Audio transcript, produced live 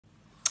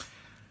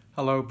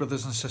Hello,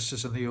 brothers and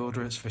sisters in the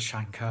order, it's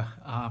Vishankar.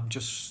 I'm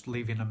just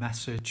leaving a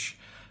message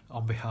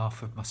on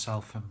behalf of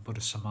myself and Buddha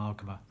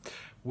Samagama.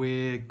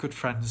 We're good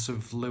friends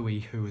of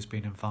Lewi, who has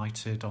been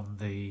invited on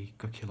the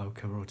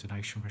Gukkiloka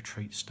ordination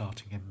retreat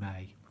starting in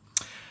May.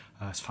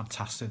 It's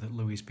fantastic that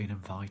Lewi's been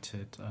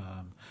invited.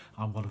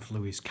 I'm one of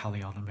Lewi's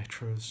Kalyana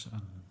Mitras,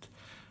 and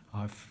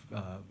I've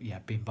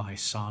been by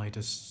his side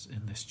as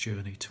in this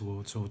journey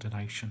towards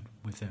ordination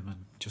with him,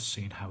 and just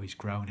seen how he's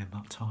grown in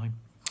that time.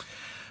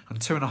 And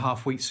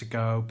 2.5 weeks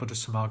ago, Buddha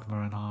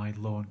Samagama and I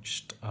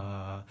launched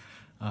a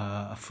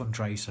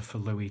fundraiser for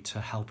Lewi to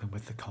help him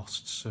with the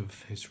costs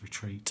of his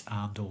retreat,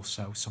 and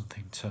also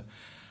something to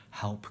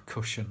help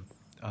cushion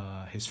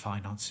his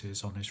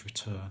finances on his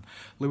return.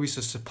 Lewi's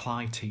a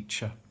supply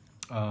teacher,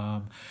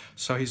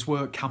 so his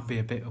work can be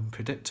a bit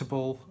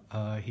unpredictable.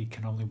 He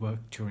can only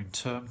work during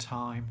term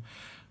time,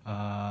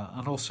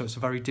 and also it's a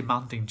very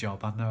demanding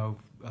job. I know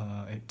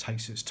it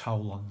takes its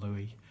toll on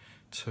Lewi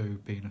to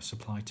being a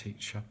supply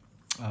teacher.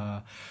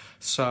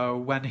 So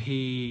when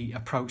he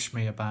approached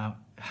me about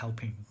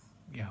helping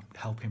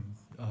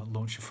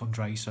launch a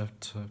fundraiser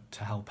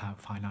to help out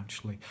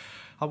financially,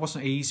 that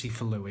wasn't easy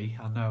for Lewi.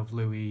 I know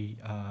Lewi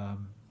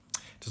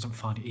doesn't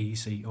find it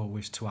easy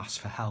always to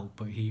ask for help,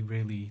 but he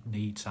really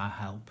needs our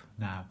help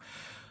now.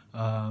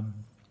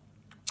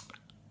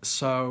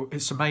 So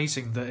it's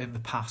amazing that in the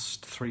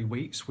past 3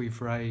 weeks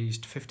we've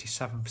raised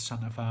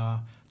 57% of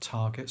our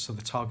target. So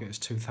the target is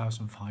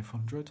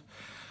 2,500.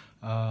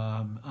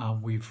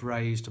 And we've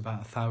raised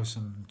about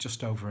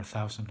just over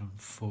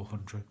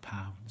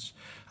 £1,400.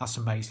 That's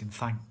amazing.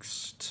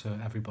 Thanks to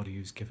everybody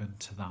who's given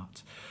to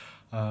that.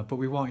 But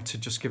we wanted to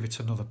just give it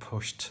another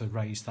push to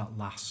raise that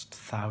last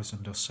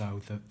 1,000 or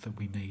so that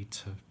we need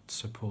to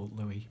support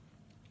Lewi.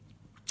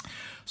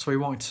 So we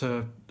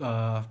wanted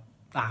to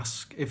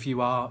ask if you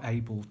are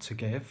able to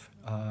give.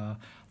 I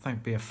think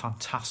it'd be a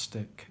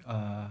fantastic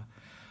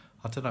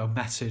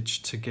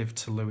message to give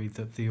to Lewi,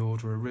 that the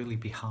order are really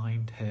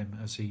behind him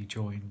as he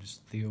joins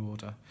the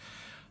order.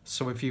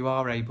 So if you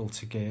are able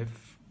to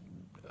give,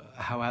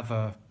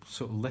 however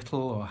sort of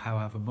little or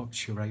however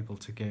much you're able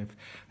to give,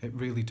 it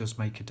really does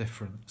make a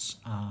difference.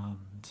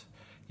 And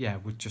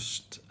we'd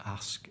just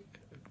ask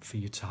for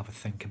you to have a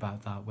think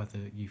about that,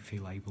 whether you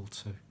feel able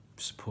to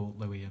support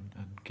Lewi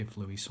and give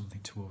Lewi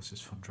something towards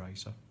his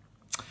fundraiser.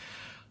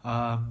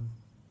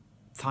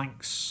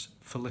 Thanks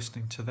for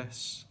listening to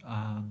this,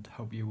 and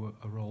hope you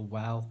are all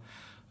well.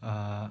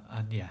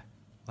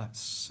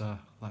 Let's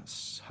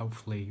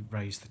hopefully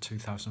raise the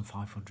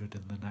 2,500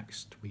 in the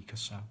next week or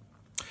so.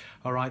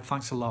 All right,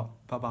 thanks a lot.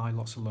 Bye bye.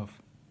 Lots of love.